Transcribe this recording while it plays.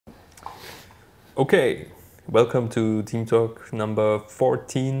Okay, welcome to Team Talk number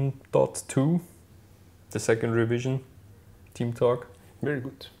 14.2, the second revision. Team Talk. Very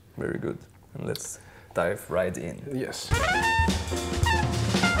good. Very good. And let's dive right in. Yes.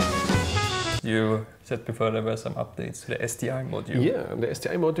 You said before there were some updates to the STI module. Yeah, the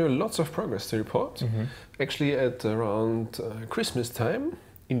STI module, lots of progress to report. Actually, at around Christmas time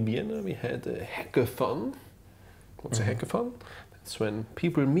in Vienna, we had a hackathon. What's a hackathon? That's when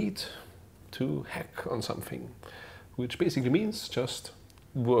people meet to hack on something, which basically means just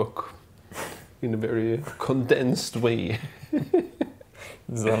work in a very condensed way. It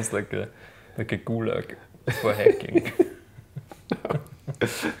sounds like a gulag for hacking.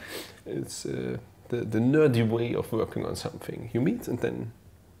 It's the nerdy way of working on something. You meet and then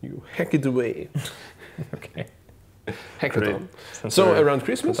you hack it away. Okay. Hackathon. So around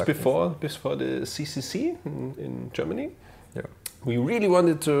Christmas, before the CCC in Germany, yeah, we really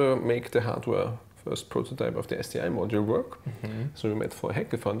wanted to make the hardware first prototype of the STI module work. So we met for a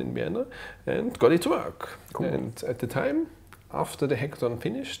hackathon in Vienna and got it to work. Cool. And at the time, after the hackathon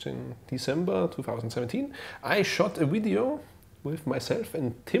finished in December 2017, I shot a video with myself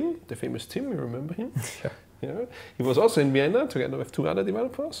and Tim, the famous Tim, you remember him? Yeah. He was also in Vienna together with two other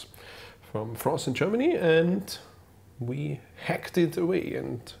developers from France and Germany, and we hacked it away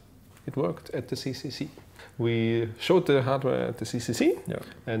and it worked at the CCC. We showed the hardware at the CCC,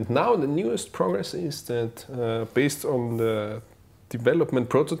 and now the newest progress is that based on the development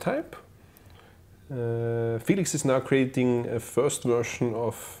prototype, Felix is now creating a first version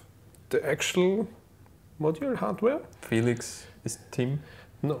of the actual module hardware. Felix is Tim?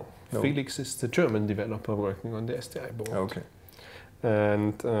 No, Felix is the German developer working on the STI board. Okay.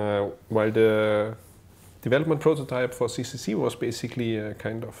 And while the development prototype for CCC was basically a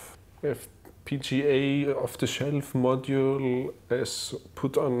kind of FPGA off-the-shelf module as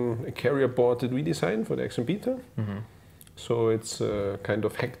put on a carrier board that we designed for the AXIOM beta. So it's a kind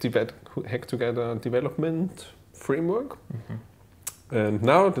of hack-together development framework. And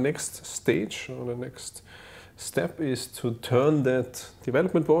now the next stage or the next step is to turn that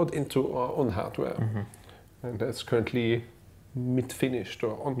development board into our own hardware. And that's currently mid-finished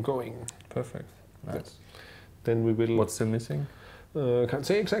or ongoing. Perfect. Nice. Yes. Then we will... What's still missing? Can't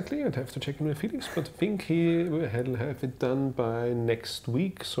say exactly, I'd have to check in with Felix, but I think he will have it done by next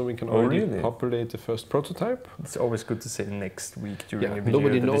week, so we can already populate the first prototype. It's always good to say next week during a video.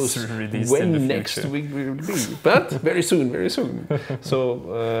 Nobody knows when next week will be, but very soon, very soon.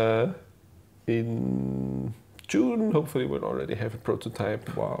 So in June, hopefully we'll already have a prototype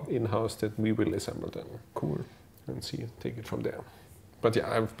in-house that we will assemble then. Cool. And take it from there. But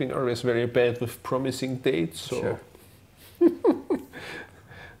yeah, I've been always very bad with promising dates, so... Sure.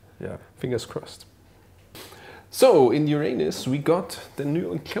 Yeah, fingers crossed. So in Uranus we got the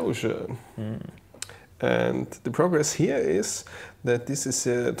new enclosure, and the progress here is that this is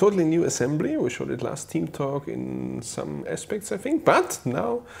a totally new assembly. We showed it last Team Talk in some aspects, I think, but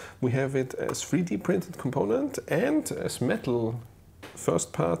now we have it as 3D printed component and as metal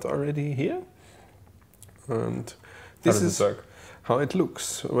first part already here. And this is how it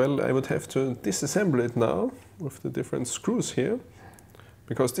looks. Well, I would have to disassemble it now with the different screws here,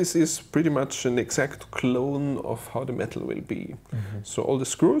 because this is pretty much an exact clone of how the metal will be. So all the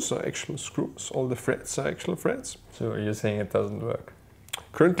screws are actual screws, all the threads are actual threads. So you're saying it doesn't work?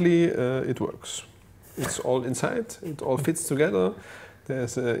 Currently it works. It's all inside, it all fits together.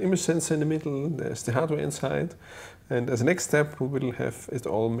 There's an image sensor in the middle, there's the hardware inside, and as a next step we will have it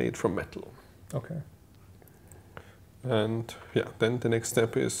all made from metal. Okay. And yeah, then the next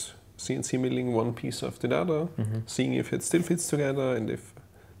step is CNC milling one piece after the other, seeing if it still fits together and if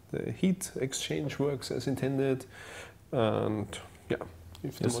the heat exchange works as intended, and yeah,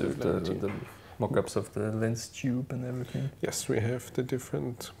 if the mock-ups of the lens tube and everything. Yes, we have the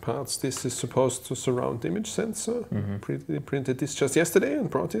different parts. This is supposed to surround the image sensor. Printed this just yesterday and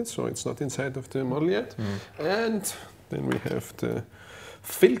brought it, so it's not inside of the model yet. And then we have the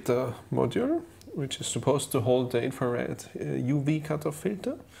filter module, which is supposed to hold the infrared UV cutoff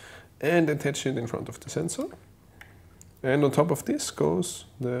filter and attach it in front of the sensor. And on top of this goes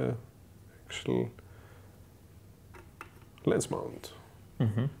the actual lens mount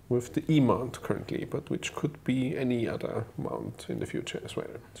with the E-mount currently, but which could be any other mount in the future as well.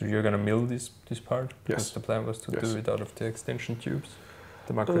 So you're going to mill this part? Yes. Because the plan was to do it out of the extension tubes,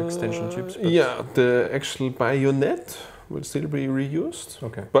 the macro extension tubes? Yeah, the actual bayonet will still be reused,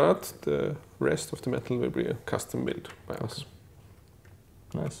 but the rest of the metal will be custom built by us.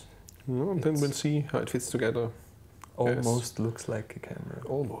 Nice. And then we'll see how it fits together. Almost looks like a camera.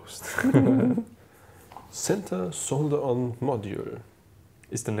 Almost. Center solder on module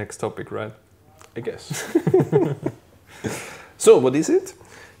is the next topic, right? I guess. So what is it?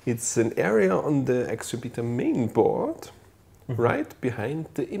 It's an area on the AXIOM main board, right behind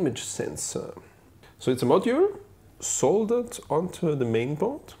the image sensor. So it's a module soldered onto the main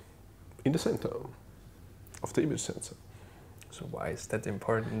board in the center of the image sensor. So why is that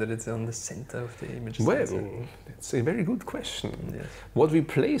important that it's on the center of the image Well, sensor? that's a very good question. Yes. What we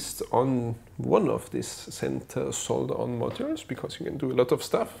placed on one of these center solder-on modules, because you can do a lot of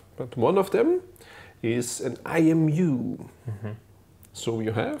stuff, but one of them is an IMU. So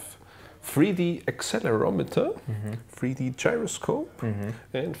you have 3D accelerometer, 3D gyroscope,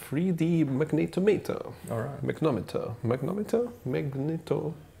 and 3D magnetometer. All right. Magnetometer.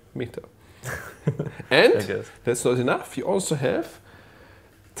 And I guess. that's not enough. You also have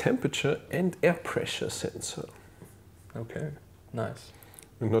temperature and air pressure sensor. Okay. Nice.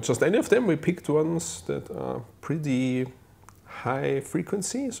 And not just any of them, we picked ones that are pretty high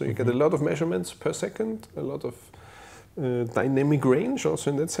frequency, so you get a lot of measurements per second, a lot of dynamic range also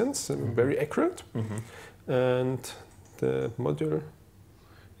in that sense, very accurate. And the module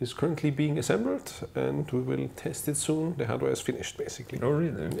is currently being assembled and we will test it soon. The hardware is finished basically. Oh,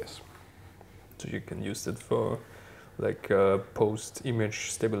 really? Yes. So you can use it for like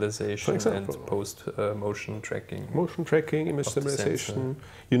post-image stabilization and post-motion tracking. Motion tracking, image Of the stabilization.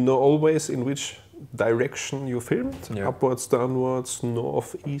 You know always in which direction you filmed, Yeah. upwards, downwards,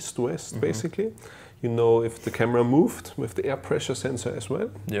 north, east, west, basically. You know if the camera moved with the air pressure sensor as well.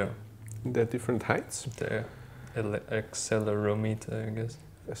 Yeah. They're different heights. The accelerometer, I guess.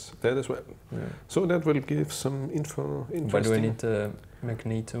 Yes, that as well. Yeah. So that will give some info. Why do I need the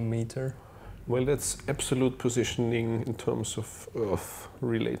magnetometer? Well, that's absolute positioning in terms of Earth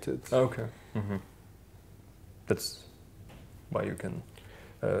related. Okay. That's why you can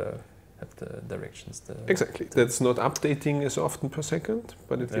have the directions. Exactly. That's not updating as often per second,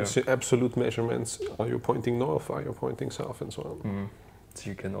 but it gives you absolute measurements. Are you pointing north? Are you pointing south? And so on. So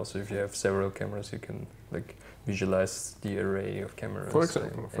you can also, if you have several cameras, you can like visualize the array of cameras. For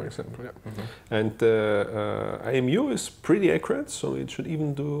example, yeah. And the IMU is pretty accurate, so it should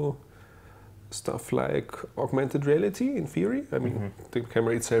even do stuff like augmented reality in theory. I mean, the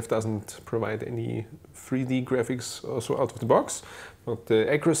camera itself doesn't provide any 3D graphics also out of the box, but the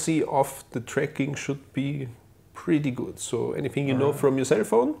accuracy of the tracking should be pretty good. So anything you know from your cell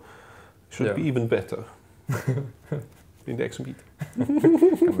phone should be even better in the AXIOM beta.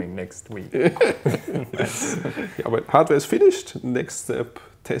 Coming next week. Yeah, but hardware is finished. Next step,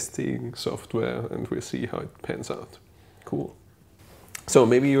 testing software, and we'll see how it pans out. Cool. So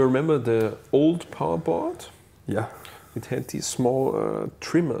maybe you remember the old power board? Yeah. It had these small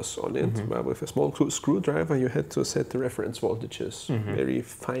trimmers on it, where with a small screwdriver you had to set the reference voltages very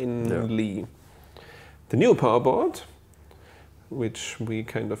finely. Yeah. The new power board, which we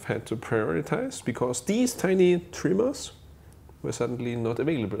kind of had to prioritize because these tiny trimmers were suddenly not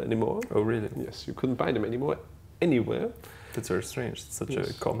available anymore. Oh, really? Yes, you couldn't buy them anymore anywhere. That's very strange. It's such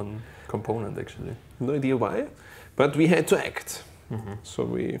a common component, actually. No idea why, but we had to act. So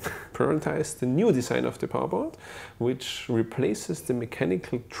we prioritized the new design of the power board, which replaces the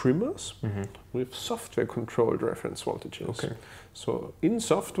mechanical trimmers with software-controlled reference voltages. Okay. So in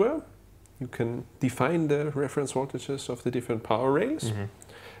software, you can define the reference voltages of the different power rails.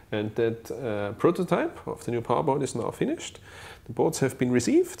 And that prototype of the new power board is now finished. The boards have been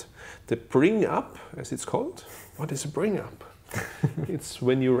received. The bring up, as it's called. What is a bring up? It's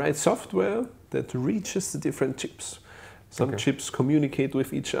when you write software that reaches the different chips. Some chips communicate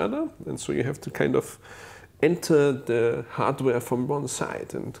with each other, and so you have to kind of enter the hardware from one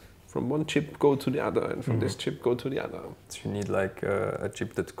side, and from one chip go to the other, and from this chip go to the other. So you need like a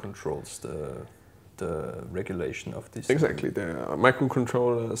chip that controls the regulation of this. Exactly. There are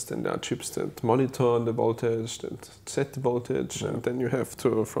microcontrollers, then there are chips that monitor the voltage, that set the voltage, and then you have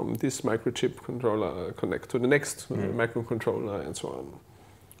to, from this microchip controller, connect to the next microcontroller, and so on.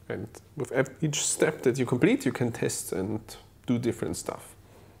 And with each step that you complete, you can test and do different stuff.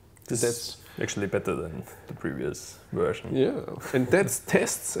 That's actually better than the previous version. Yeah, and that's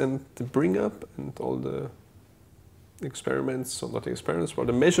tests and the bring up and all the experiments, or not experiments, but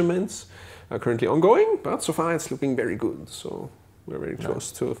the measurements are currently ongoing, but so far it's looking very good. So we're very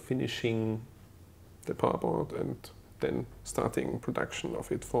close to finishing the power board and then starting production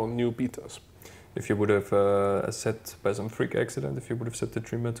of it for new betas. If you would have set, by some freak accident, if you would have set the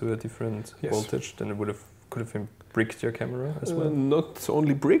trimmer to a different voltage, then it could have bricked your camera as well? Not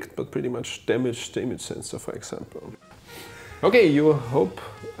only bricked, but pretty much damaged the image sensor, for example. Okay,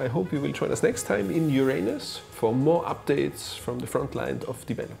 I hope you will join us next time in Uranus for more updates from the front line of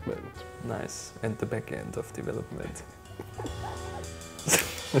development. Nice, and the back end of development.